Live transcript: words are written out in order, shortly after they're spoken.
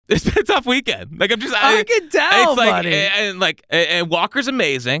It's been a tough weekend. Like, I can tell, it's like, buddy. And Walker's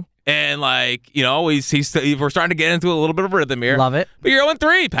amazing. And, like, you know, we're starting to get into a little bit of rhythm here. Love it. But you're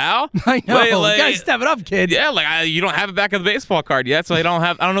 0-3, pal. I know. You gotta step it up, kid. Yeah, like, you don't have it back of the baseball card yet, so I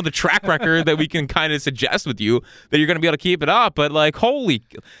don't know the track record that we can kind of suggest with you that you're going to be able to keep it up. But, like,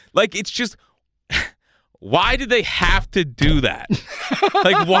 it's just, why did they have to do that?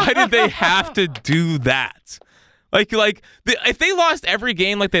 Like, why did they have to do that? Like, if they lost every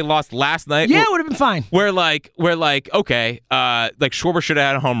game like they lost last night, yeah, it would have been fine. We're like, okay, like Schwarber should have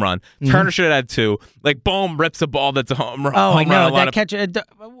had a home run. Turner should have had 2. Like, boom, rips a ball that's a home run. Oh, I know. That catch,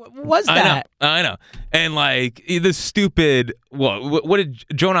 was that? I know. And, like, the stupid, what did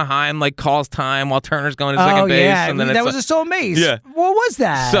Jonah Heim, like, calls time while Turner's going to second base? Yeah. And then that was a stolen base. Yeah. What was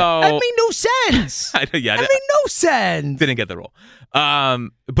that? That made no sense. That made no sense. Didn't get the rule.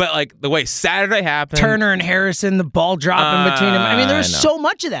 But, like, the way Saturday happened. Turner and Harrison, the ball dropping between them. I mean, there's so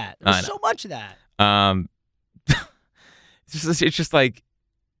much of that. There's so much of that. It's just like,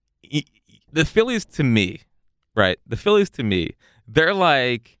 the Phillies to me, right? The Phillies to me, they're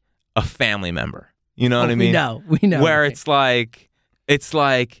like a family member. You know what I mean? We know. Where it's like,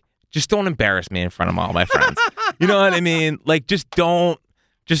 just don't embarrass me in front of all my friends. You know what I mean? Like, just don't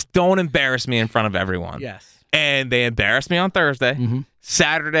embarrass me in front of everyone. Yes. And they embarrassed me on Thursday. Mm-hmm.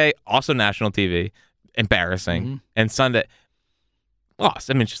 Saturday, also national TV, embarrassing. Mm-hmm. And Sunday, lost.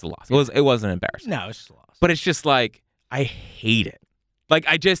 I mean, it's just a loss. It wasn't embarrassing. No, it's just a loss. But it's just like, I hate it. Like,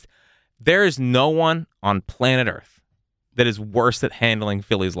 there is no one on planet Earth that is worse at handling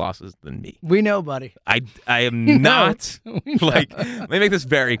Phillies losses than me. We know, buddy. I am not, like, let me make this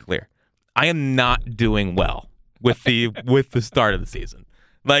very clear. I am not doing well with the start of the season.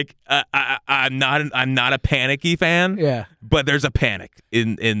 Like, I'm not a panicky fan. Yeah. But there's a panic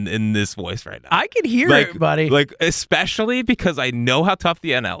in this voice right now. I can hear it, buddy. Like, especially because I know how tough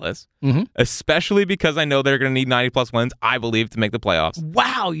the NL is. Mm-hmm. Especially because I know they're going to need 90-plus wins, I believe, to make the playoffs.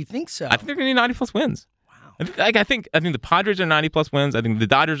 Wow, you think so? I think they're going to need 90-plus wins. Wow. I think the Padres are 90-plus wins. I think the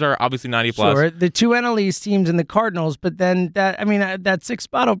Dodgers are obviously 90-plus. Sure, the 2 NL East teams and the Cardinals, but then that 6th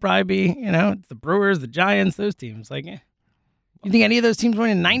spot will probably be, the Brewers, the Giants, those teams. Like, you think any of those teams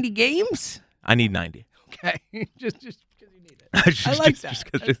winning 90 games? I need 90. Okay, just because you need it. I like that.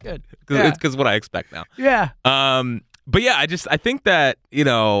 That's good. It's because what I expect now. Yeah. But yeah, I think that,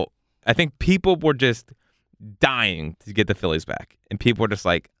 I think people were just dying to get the Phillies back, and people were just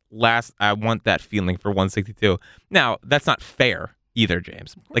like, I want that feeling for 162. Now, that's not fair either,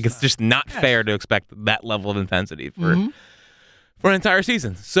 James. Like, it's just not fair to expect that level of intensity for an entire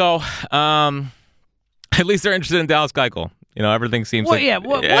season. So, at least they're interested in Dallas Keuchel. Everything seems what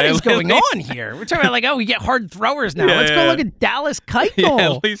is going on here? We're talking about, we get hard throwers now. Let's go look at Dallas Keuchel.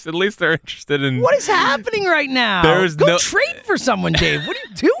 Yeah, at least they're interested in... What is happening right now? Go trade for someone, Dave. What are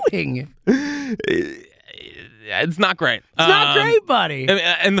you doing? It's not great. It's not great, buddy.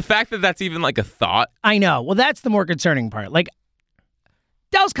 And the fact that that's even like a thought. I know. Well, that's the more concerning part. Like,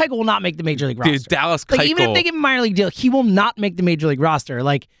 Dallas Keuchel will not make the Major League roster. Dude, Dallas Keuchel... even if they give him a minor league deal, he will not make the Major League roster.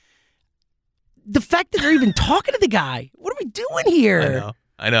 Like, the fact that they're even talking to the guy, what are we doing here?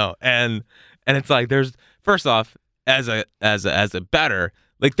 I know, and it's like, there's, first off, as a bettor,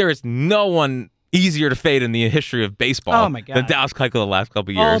 like, there is no one easier to fade in the history of baseball than Dallas Keuchel the last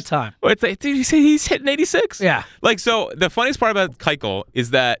couple of years. All time. It's like, dude, he's hitting 86. Yeah. Like, so the funniest part about Keuchel is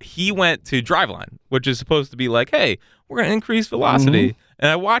that he went to Driveline, which is supposed to be like, hey, we're going to increase velocity. Mm-hmm.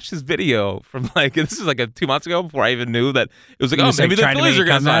 And I watched his video from, this is 2 months ago before I even knew that it was like, maybe the Phillies are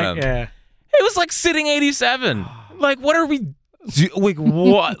going to sign him. Yeah. It was like sitting 87. Like, what are we like,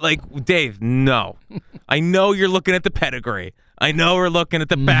 what? Like, Dave, no. I know you're looking at the pedigree. I know we're looking at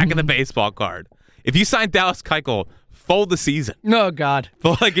the back of the baseball card. If you sign Dallas Keuchel, fold the season. No, God.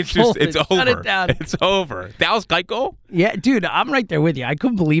 Like, it's over. Shut it down. It's over. Dallas Keuchel? Yeah, dude, I'm right there with you. I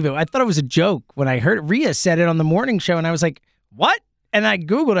couldn't believe it. I thought it was a joke when I heard Rhea said it on the morning show, and I was like, what? And I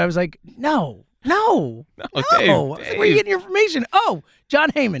Googled it. I was like, no. Dave. I was like, where are you getting your information? Oh,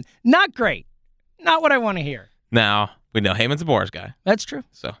 John Heyman. Not great. Not what I want to hear. Now, we know Heyman's a Boris guy. That's true.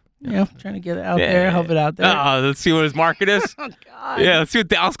 So, trying to get it out there, help it out there. Let's see what his market is. Oh, God. Yeah, let's see what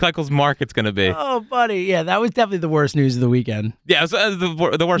Dallas Keuchel's market's going to be. Oh, buddy. Yeah, that was definitely the worst news of the weekend. Yeah, it was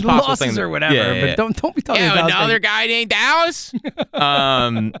the worst possible thing. Losses or whatever, but don't be talking about another guy named Dallas.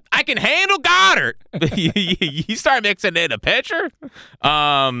 I can handle Goddard. You start mixing in a pitcher.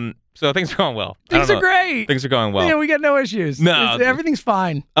 So things are going well. Things are great. Things are going well. Yeah, we got no issues. No. Everything's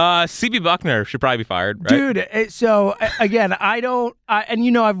fine. CB Buckner should probably be fired, right? Dude, so again,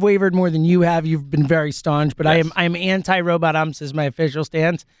 and I've wavered more than you have. You've been very staunch, but yes. I am anti-robot umps as my official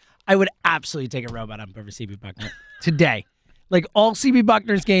stance. I would absolutely take a robot ump over CB Buckner today. Like all CB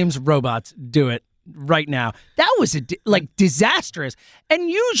Buckner's games, robots do it right now. That was disastrous. And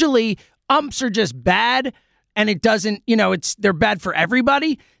usually umps are just bad, and it doesn't. They're bad for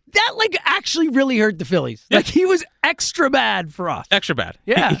everybody. That actually really hurt the Phillies. Yeah. Like he was extra bad for us. Extra bad.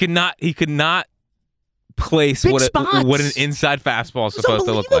 Yeah. He could not place Big what spots. an inside fastball is It was supposed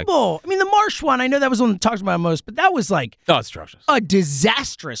to look like. unbelievable. I mean, the Marsh one, I know that was one that talked about most, but that was Oh, it's atrocious. a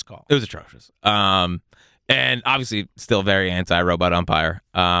disastrous call. It was atrocious. And obviously still very anti-robot umpire.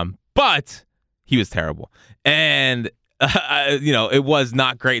 But he was terrible. And it was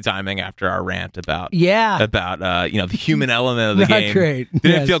not great timing after our rant about the human element of the Not game. great.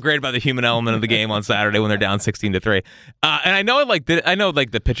 Didn't feel great about the human element of the game on Saturday when they're down 16-3. And I know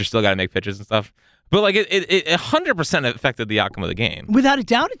the pitcher still got to make pitches and stuff. But it 100% affected the outcome of the game. Without a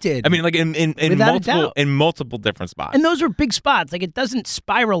doubt, it did. I mean, in multiple different spots. And those were big spots. Like it doesn't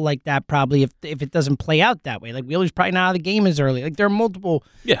spiral like that probably if it doesn't play out that way. Like Wheeler's probably not out of the game as early. Like there are multiple.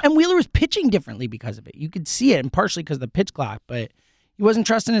 Yeah. And Wheeler was pitching differently because of it. You could see it, and partially because of the pitch clock, but he wasn't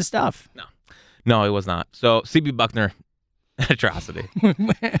trusting his stuff. No, he was not. So CB Buckner, an atrocity,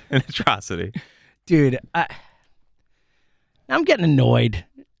 an atrocity, dude. I'm getting annoyed.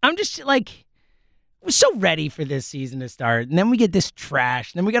 I'm just we're so ready for this season to start, and then we get this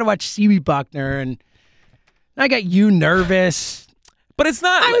trash, and then we got to watch CB Buckner, and I got you nervous. But it's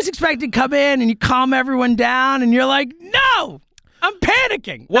not. I was expecting to come in and you calm everyone down, and you're like, "No, I'm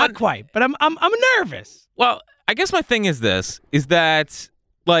panicking." Not quite, but I'm nervous. Well, I guess my thing is this: is that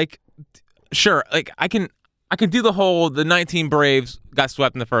sure, I can do the 19 Braves got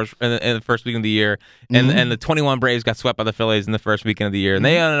swept in the first weekend of the year, and the 21 Braves got swept by the Phillies in the first weekend of the year, and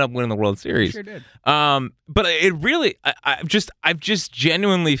they ended up winning the World Series. Sure did. But it really, I've just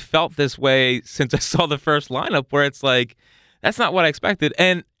genuinely felt this way since I saw the first lineup, where it's like, that's not what I expected,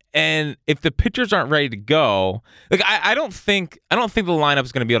 and if the pitchers aren't ready to go, I don't think the lineup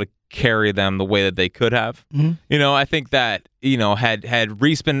is going to be able to carry them the way that they could have. Mm-hmm. I think that had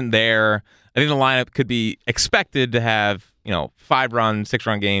Reese been there, I think the lineup could be expected to have 5-run,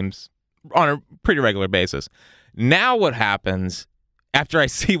 6-run games on a pretty regular basis. Now what happens after I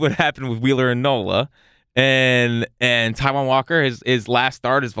see what happened with Wheeler and Nola, and Taijuan Walker, his last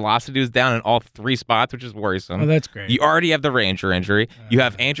start, his velocity was down in all 3 spots, which is worrisome. Oh, that's great. You already have the Ranger injury. You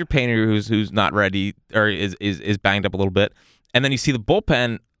have Andrew Painter, who's not ready or is banged up a little bit, and then you see the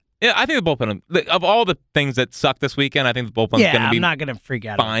bullpen. Yeah, I think the bullpen, of all the things that suck this weekend, I think the bullpen's going to be I'm not going to freak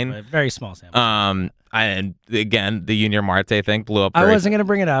out. fine. Very small sample. And again, the Junior Marte thing blew up. I wasn't going to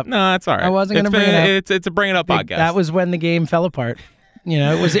bring it up. No, that's all right. I wasn't going to bring it up. It's a bring it up podcast. That was when the game fell apart.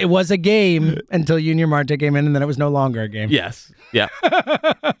 It was a game until Junior Marte came in, and then it was no longer a game. Yes. Yeah.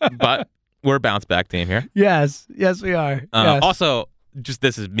 But we're a bounce back team here. Yes, we are. Yes. Also, just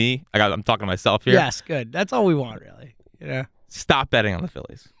this is me. I'm talking to myself here. Yes, good. That's all we want, really. Stop betting on the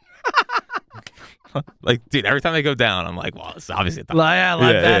Phillies. Dude, every time they go down, I'm like, well, it's obviously a tough.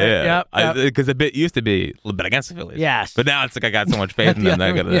 Yeah. Yep. Because the bit used to be a bet against the Phillies. Yes. But now it's like I got so much faith in them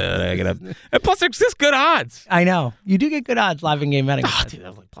that I gotta. And plus, there's just good odds. I know. You do get good odds live in game betting. Oh, dude, that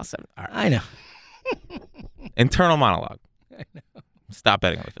was like +7. All right. I know. Internal monologue. I know. Stop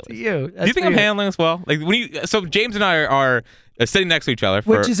betting on the To Phillies. you. Do you think I'm handling this well? So James and I are sitting next to each other,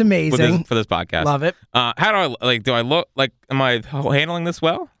 which is amazing for this podcast. Love it. How do I do I look like? Am I handling this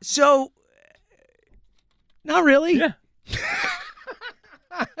well? So, not really. Yeah.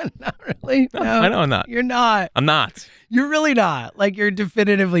 Not really. No, I know I'm not. You're not. I'm not. You're really not. You're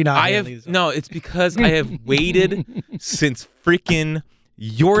definitively not. It's because I have waited since freaking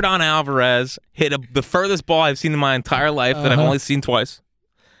Yordan Alvarez hit the furthest ball I've seen in my entire life that I've only seen twice.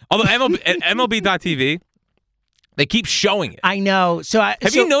 Although MLB.TV, they keep showing it. I know.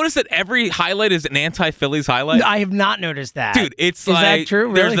 Have you noticed that every highlight is an anti-Phillies highlight? I have not noticed that. Dude, it's is that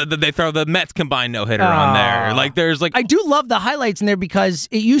true? Really? They throw the Mets combined no-hitter on there. I do love the highlights in there because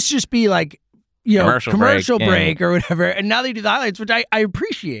it used to just be commercial break or whatever, and now they do the highlights, which I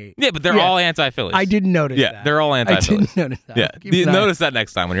appreciate. Yeah, but they're all anti-Phillies. I didn't notice that. Yeah, they're all anti-Phillies. I didn't notice that. Yeah, you notice that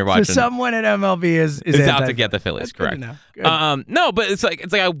next time when you're watching. So someone at MLB is out to get the Phillies, correct? Good. No, but it's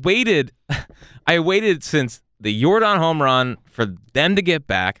like I waited since the Yordan home run for them to get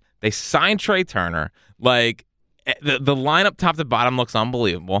back. They signed Trey Turner. The lineup top to bottom looks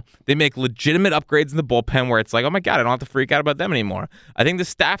unbelievable. They make legitimate upgrades in the bullpen where it's like, oh my God, I don't have to freak out about them anymore. I think the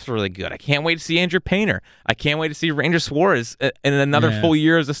staff's really good. I can't wait to see Andrew Painter. I can't wait to see Ranger Suarez in another full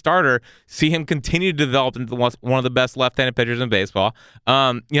year as a starter, see him continue to develop into one of the best left-handed pitchers in baseball.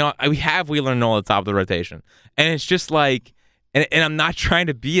 We have Wheeler and Nola at the top of the rotation. And it's just and I'm not trying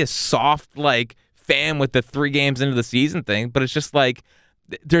to be a soft, fan with the 3 games into the season thing, but it's just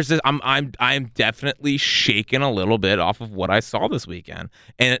there's this. I'm definitely shaken a little bit off of what I saw this weekend,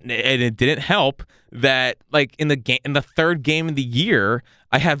 and it didn't help that like in the third game of the year,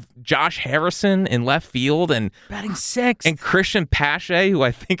 I have Josh Harrison in left field and batting sixth, and Christian Pache, who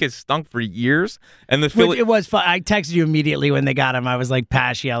I think has stunk for years, and the Phillies. It was fun. I texted you immediately when they got him. I was like,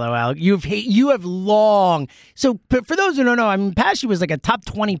 Pache, LOL. You have long. So for those who don't know, I mean, Pache was like a top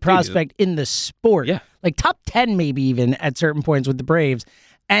 20 prospect in the sport. Yeah. Like top 10 maybe even at certain points with the Braves.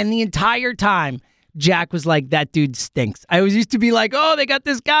 And the entire time, Jack was like, that dude stinks. I always used to be like, oh, they got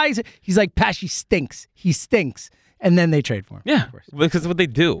this guy. He's like, Pache stinks. He stinks. And then they trade for him. Yeah, because of what they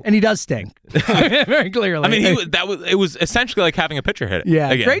do. And he does stink. Very clearly. I mean, it was essentially like having a pitcher hit it. Yeah,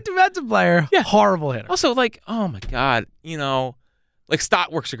 again. Great defensive player. Yeah. Horrible hitter. Also, like, oh my God, like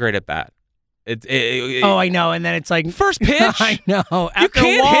Stott works a great at bat. Oh, I know. And then it's like first pitch. I know. After You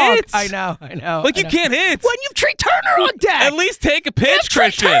can't walk, hit. I know. Like you can't hit. When you've Trey Turner on deck. At least take a pitch,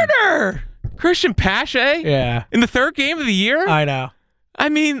 Christian. Trey Turner. Christian Pache. Yeah. In the third game of the year. I know. I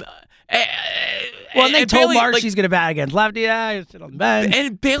mean. Well, and they told Bailey, Marsh he's going to bat against lefty. Yeah, sit on the bench.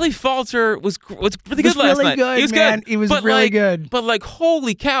 And Bailey Falter was really good last night. Good, he was man. good. He was really good. But like,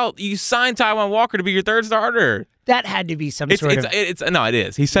 holy cow! You signed Taijuan Walker to be your third starter. That had to be some sort of. No, it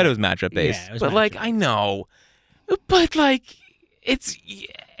is. He said it was matchup based. Yeah, it was but matchup like, based. I know. But like, it's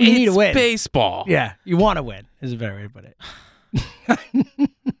need to win. Baseball. Yeah, you want to win. Is a better way to put it.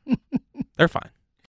 They're fine.